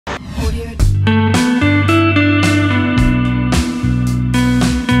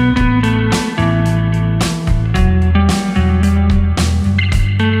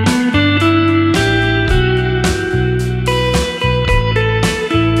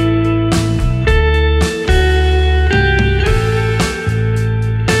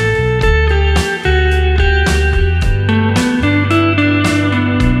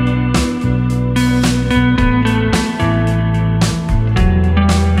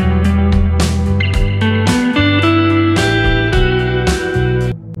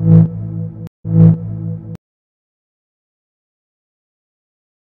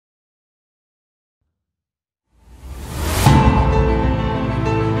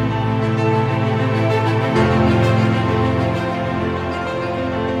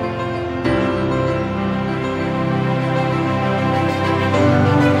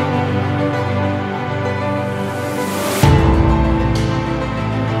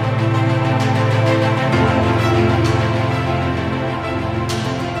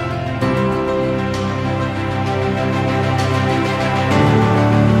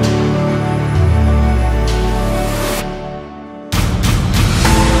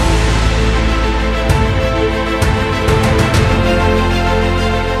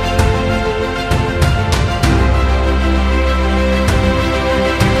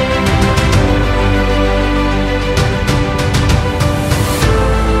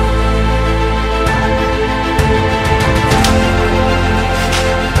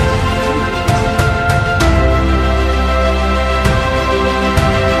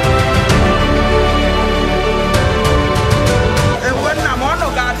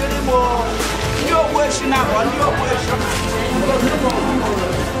ndị Ogbuashinabo ndị Ogbuashinabo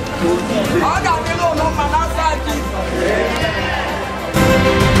ọ ga-adịla ụlọ mma n'afọ gị.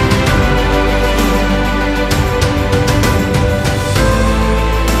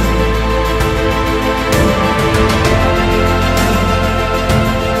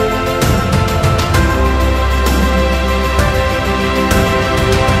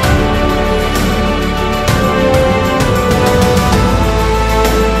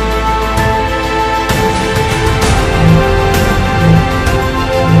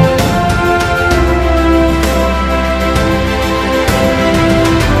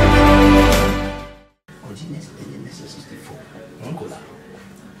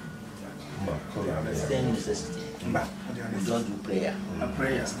 We don't do prayer. A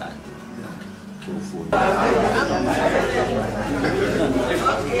prayer stand.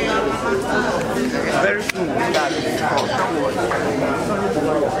 Very soon.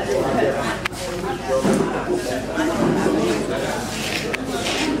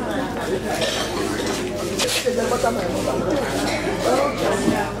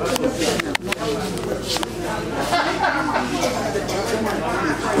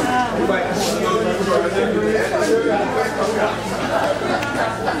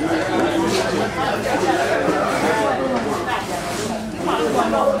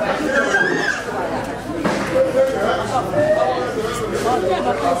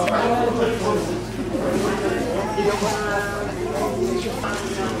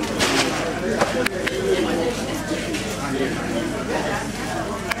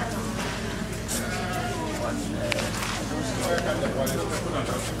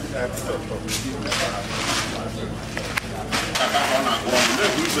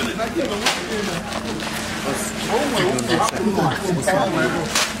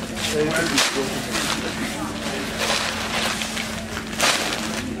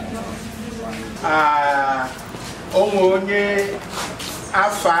 onye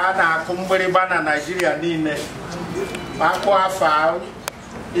afa na-akụ mgbịrịgba na Nigeria niile akpụ afa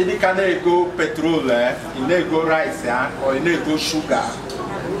ịdịka na-ego petrol ị na-ego rice ọ ị na-ego shuga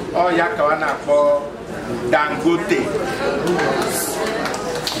ọ ya ka a na-akpọ Dangote.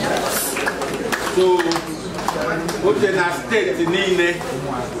 So oche na steeti niile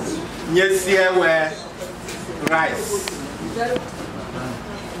nyesie we rice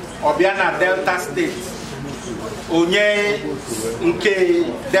ọbịa na Delta steeti onye nke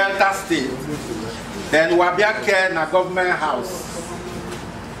Delta steeti then wabịa ke na government house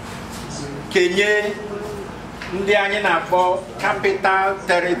kenye ndị anyị na-akpọ Capital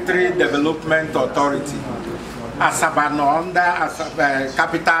Territory Development Authority. Asaba nọ under Asaba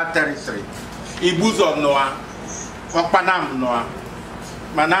Capital Territory, Ibuzo nọa, Okpanam nọa,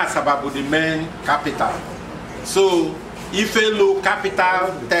 mana Asaba bụ the main capital. So Ifelu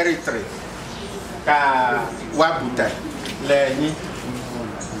Capital Territory ka wabute lenyi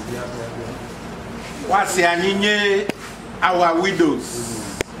wasi anyị nye our widows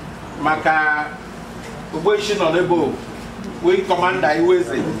maka Ogbuashinabo we Commande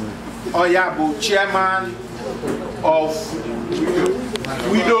Iweze oya bụ chairman of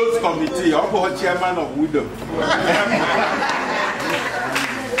widows committee or chairman of widow.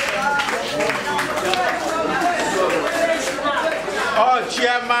 Or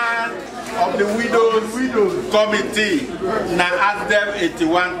chairman of the widows committee na ASDEM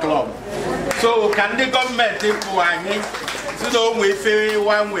 81 club. So can the government so no we feel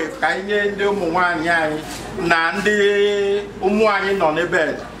one way kanye ndị ụmụ nwanyị anyị na ndị ụmụ anyị nọ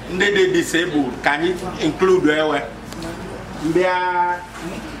n'ebe ndị dị disabled can you include ewe mbịa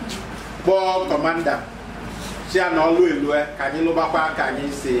kpọọ commander si a na ọlụ elu ka anyị lụbakwa ka anyị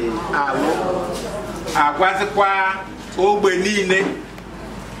si alụ agwazikwa ogbe niile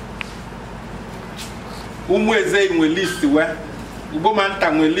ụmụ eze nwe list we Igbo manta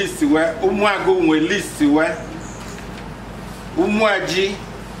nwe list we ụmụ agụ nwe list we ụmụ aji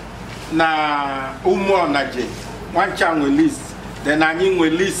na ụmụ ọnaje nwancha nwe list then anyị nwe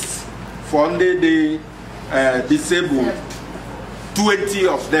list for ndị dị disabled 20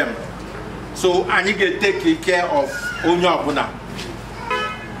 of them. So anyị ga-take care of onye ọbụla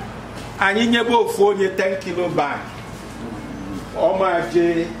anyị nyebe ofu onye 10 kilo bag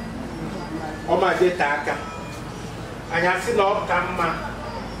ọmaje ta aka anyị asị na ọ ka mma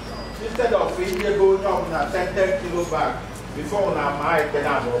instead of inyebe onye ọbụla 10 kilo bag before na ama ikpe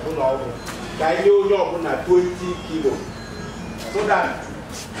na ọbụla ọgwụ ka inye onye ọbụla 20 kilo so that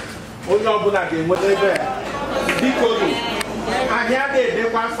onye ọbụla ga-enweta ebe biko anyị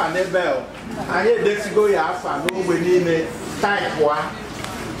na-edekwa afa n'ebe anyị edesigo ya afa n'ogbe niile taipụa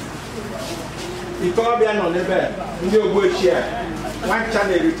ike ọbịa nọ n'ebe ndị Ogbuashi one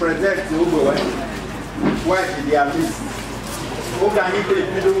channel represents the Ogbo. Why did they have this? Oga he play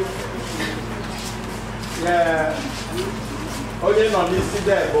video. Onye nọ n'isi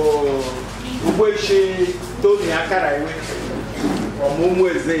there bụ Ogbueshi Tony Akara-Iwe ọmụmụ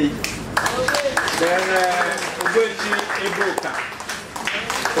eze. Then Ogbueshi Ebuka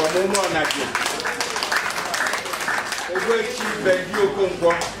ọmụmụ Ọnajio. Ogbueshi Bendi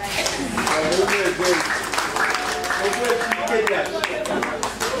Okonkwo ọmụmụ eze. Ogbueshi Kenya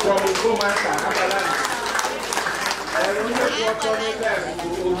from Komasa Abalani.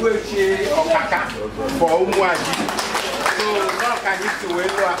 Ogbueshi Ọkaka for Umuaji. So now can you see where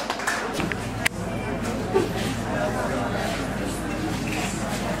you are?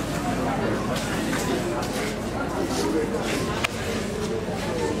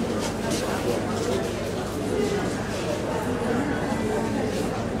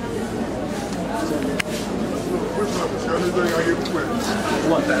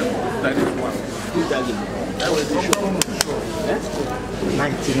 What that is one. Who's that? That was the show.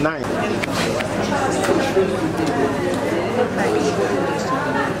 99.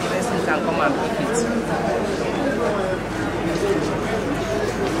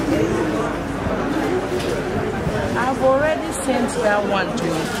 I've already sent that one to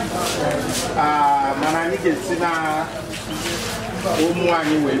you. Manani can see now.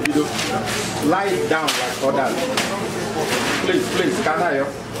 Lie it down like others. Please, can I?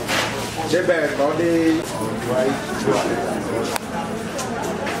 They better all the right.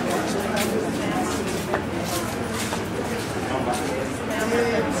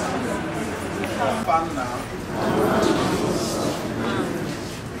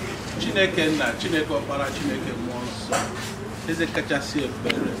 Chineke nna Chineke ọkpara Chineke mmụọ nsọ eze kachasị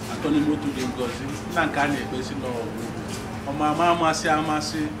ebere atọ n'ime otu dị ngọzi na nke a na-ekpesi n'ọgwụ ọmama amasị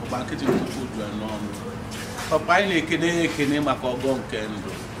ọgba nkịtị tupu ju n'ọnụ papa anyị na-ekene ya ekene maka ọgọ nke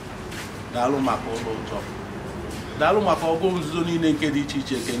ndụ daalụ maka ụlọ ụtọ daalụ maka ọgọ nzuzo niile nke dị iche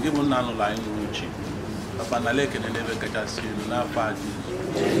iche nke ndị bụ nna anụla anyị n'uchi papa nala ekene n'ebe kachasị elu n'afọ a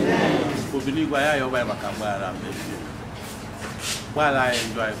Jizọs obi n'igwe ya ya ọbanye maka mgbaghara mmehie gbaghara anyị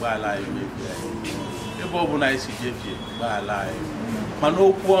njọ anyị gbaghara anyị mebie anyị ebe ọ bụla anyị si jefie gbaghara anyị mana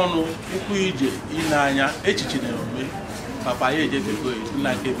okwu ọnụ ụkwụ ije ile anya echiche na omume papa ya ejefego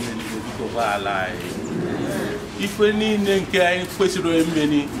nna nke bi n'eluigwe biko gbaghara anyị ife niile nke anyị kwesịrị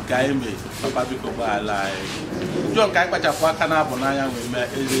mmeni nke anyị mee papa biko gbaghara anyị njọ nke anyị kpachapụ aka na-abụ n'anya wee mee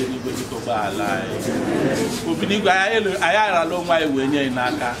eze eluigwe biko gbaghara anyị obi n'igwe anyị agharala onwe anyị wee nye anyị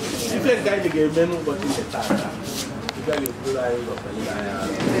n'aka ife nke anyị ga-eme n'ụbọchị nke taata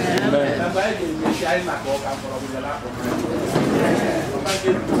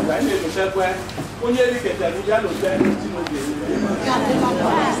onye riketara ụjọ n'ote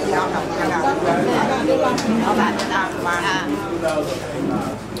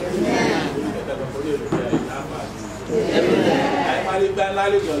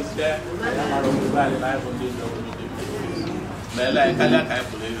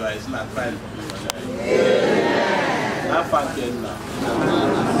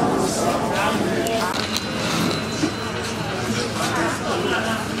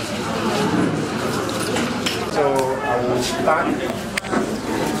So I will start.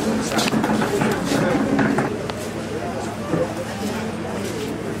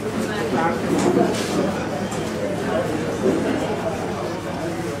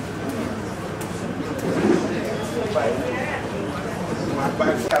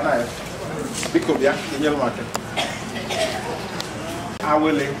 Because yeah, in your market. I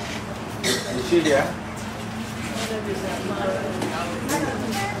will. Is she there?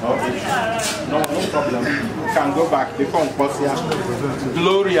 Okay. No problem. You can go back. They come first here.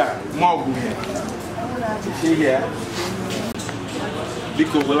 Gloria Mogu. Is she here?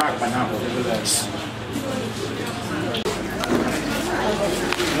 Because we like pineapple.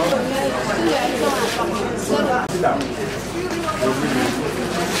 Sit down.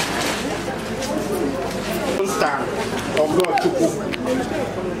 Star of God to cook.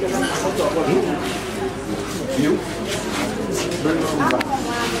 You?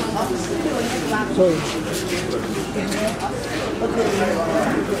 Sorry.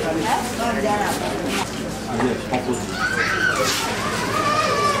 Yes, opposite.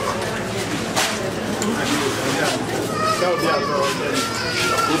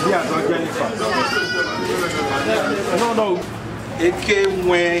 No. Eke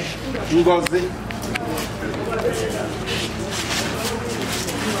nwe ngozi.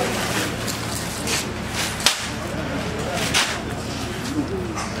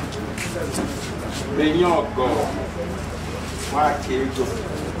 Benyogo. Wakego.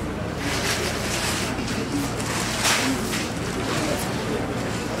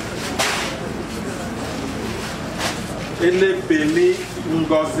 Elebeli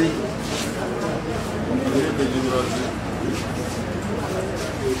Ngozi.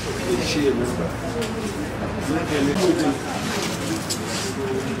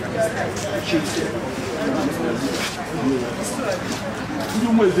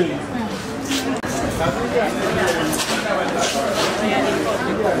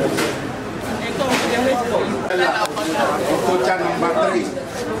 Okocha number 3.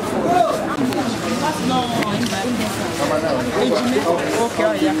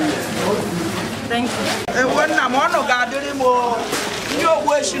 Thank you. When I'm on a gathering, you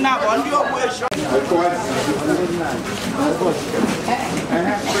Ogbuashinabo, and you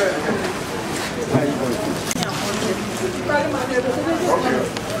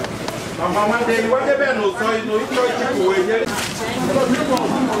Mama, they want to be no so you know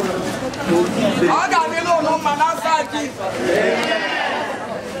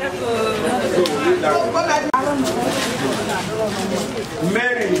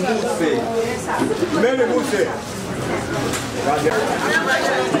Mary Muse. Mary Muse.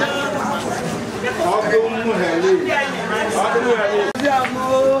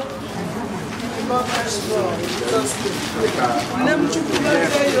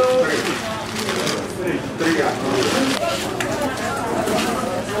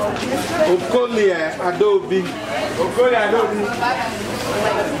 Okolie Adobe. Okolie Adobe.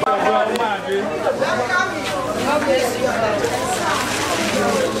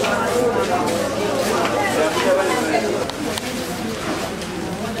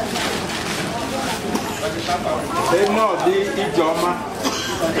 Emo di Ijoma.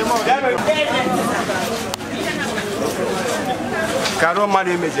 Karo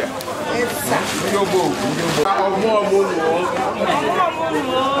mari meje. Yobo. Omo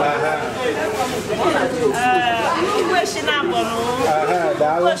Ogbuashinabo.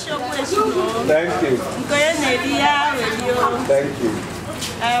 Thank you. Thank you.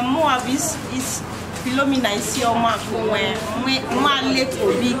 Moab is Philomena Isioma late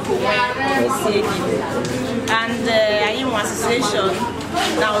Oliko and I am association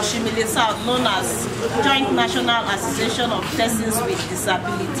now Oshimili South, known as Joint National Association of Persons with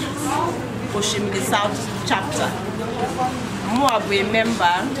Disabilities, Oshimili South chapter. Moab a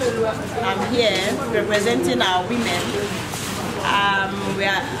member. I'm here representing our women.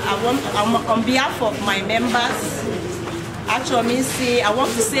 On behalf of my members, actually, I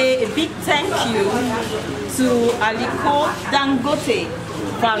want to say a big thank you to Oliko Dangote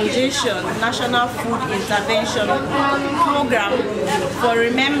Foundation National Food Intervention Program for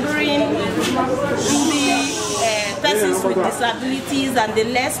remembering the persons with disabilities and the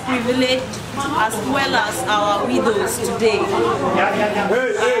less privileged, as well as our widows today.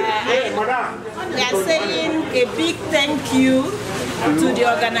 We are saying a big thank you to the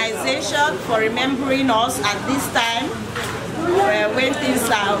organization for remembering us at this time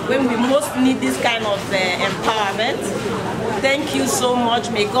when we most need this kind of empowerment. Thank you so much.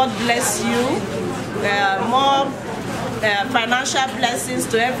 May God bless you. More financial blessings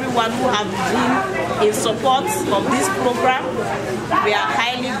to everyone who have been in support of this program. We are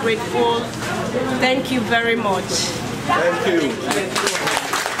highly grateful. Thank you very much. Thank you.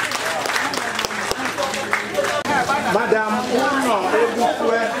 Madam Uno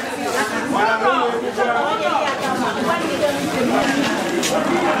Ebukwe.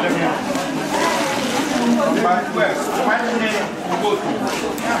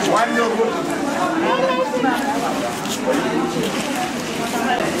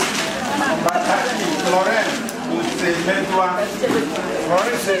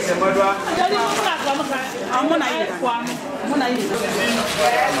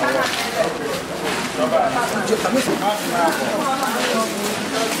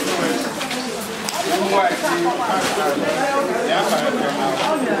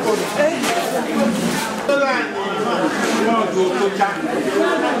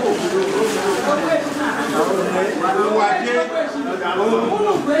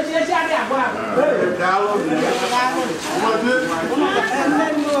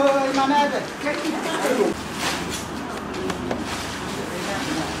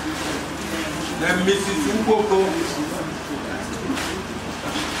 Mrs. Uboko.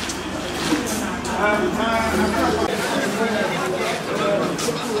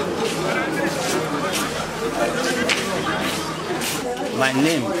 My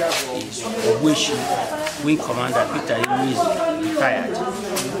name is Oshimili Commande Peter Iweze, retired.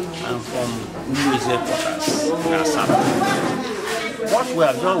 I'm from Iweze quarters in Asaba. What we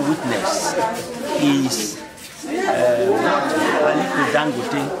have just witnessed is what Oliko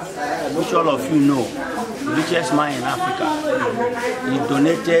Dangote, which all of you know, the richest man in Africa, he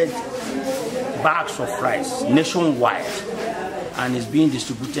donated bags of rice nationwide, and is being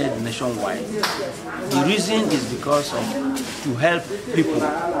distributed nationwide. The reason is because of to help people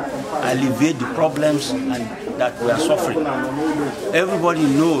alleviate the problems that we are suffering. Everybody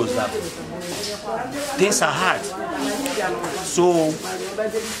knows that things are hard. So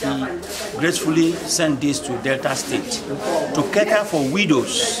he gracefully sent this to Delta State to cater for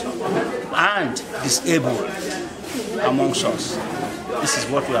widows and disabled amongst us. This is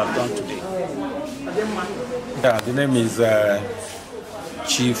what we have done today. Yeah, the name is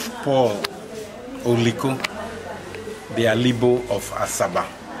Chief Paul Oliko, the Alibo of Asaba.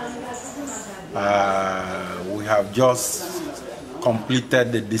 We have just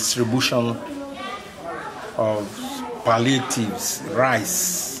completed the distribution of palliatives,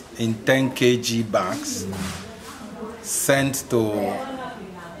 rice in 10 kg bags sent to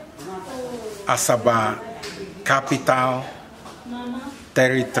Asaba Capital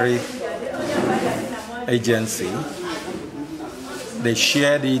Territory Agency. They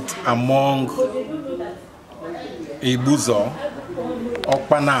shared it among Ibuzo,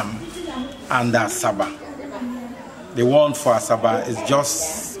 Okpanam, and Asaba. The one for Asaba is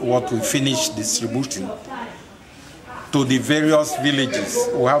just what we finished distributing to the various villages.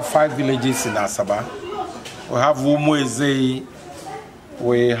 We have 5 villages in Asaba. We have Umueze,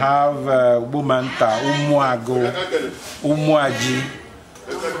 we have Bumanta, Umuago, Umuaji,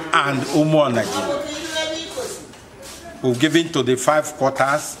 and Umuonaji. We've given to the 5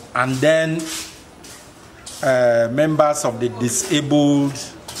 quarters, and then members of the disabled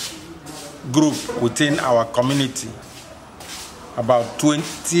group within our community. About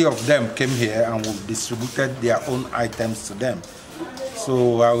 20 of them came here and we distributed their own items to them.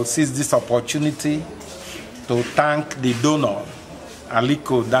 So I will seize this opportunity to thank the donor,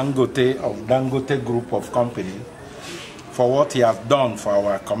 Aliko Dangote of Dangote Group of Company, for what he has done for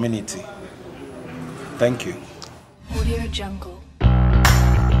our community. Thank you. Audio Jungle.